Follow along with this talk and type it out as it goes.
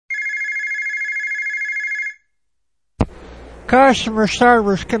Customer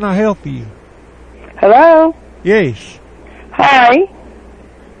service, can I help you? Hello? Yes. Hi.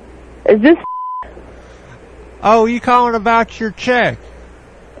 Is this... Oh, you calling about your check?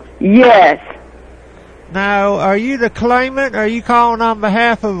 Yes. Now, are you the claimant, or are you calling on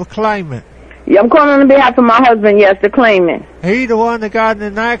behalf of a claimant? Yeah, I'm calling on behalf of my husband, yes, the claimant. He the one that got in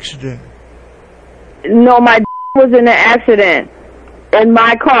an accident. No, my was in an accident in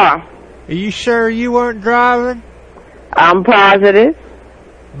my car. Are you sure you weren't driving? I'm positive.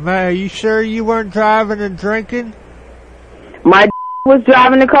 Man, are you sure you weren't driving and drinking? My was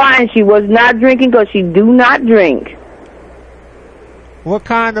driving the car and she was not drinking because she do not drink. What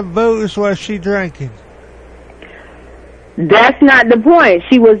kind of booze was she drinking? That's not the point.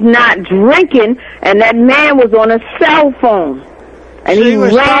 She was not drinking, and that man was on a cell phone. And he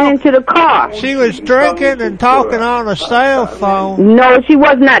ran into the car. She was drinking and talking on a cell phone. No, she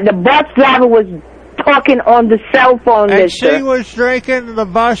was not. The bus driver was talking on the cell phone, and mister. She was drinking and the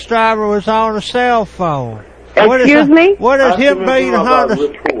bus driver was on a cell phone. Excuse me? What is him being on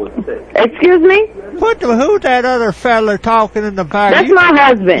Excuse me? Who that other fella talking in the back? That's my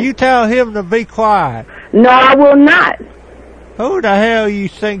husband. You tell him to be quiet. No, I will not. Who the hell you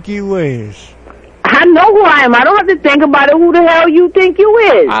think you is? I know who I am. I don't have to think about it. Who the hell you think you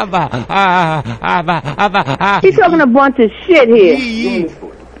is? He's talking a bunch of shit here.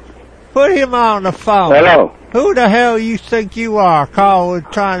 Put him on the phone. Hello. Who the hell you think you are,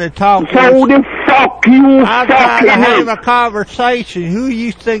 trying to talk to Who the fuck you I'm trying to have a conversation. Who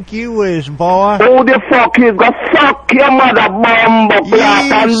you think you is, boy? Who the fuck is gonna fuck your mother bomb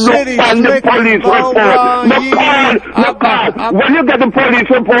black and look on the police report? No call. When you get the police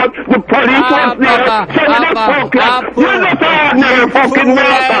report, the police was there. So the fuck you're not ordinary fucking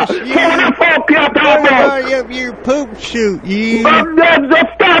water. So the fuck you're talking about? Your poop shoot, you.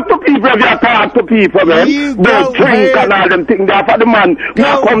 Just talk to people if you talk to people, man. Don't drink and all them things there for the man.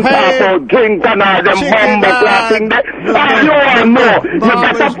 Now come talk about drink and all them bomb black thing there. You all know. You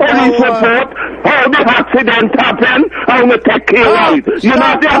get a police report. How the accident happened, how you take care of it. You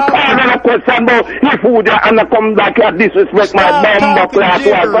know, they're calling a question about if who there and I come back and disrespect my bomb class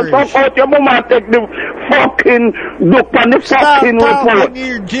work. But suppose your mama take the fucking look on the fucking report. Stop talking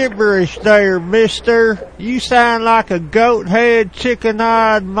your gibberish there, mister. You sound like a goat-head,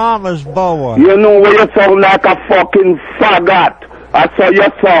 chicken-eyed mama's boy. You know where you sound like a fucking faggot. I saw you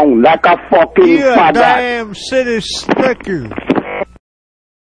sound like a fucking faggot. You a damn city slicker.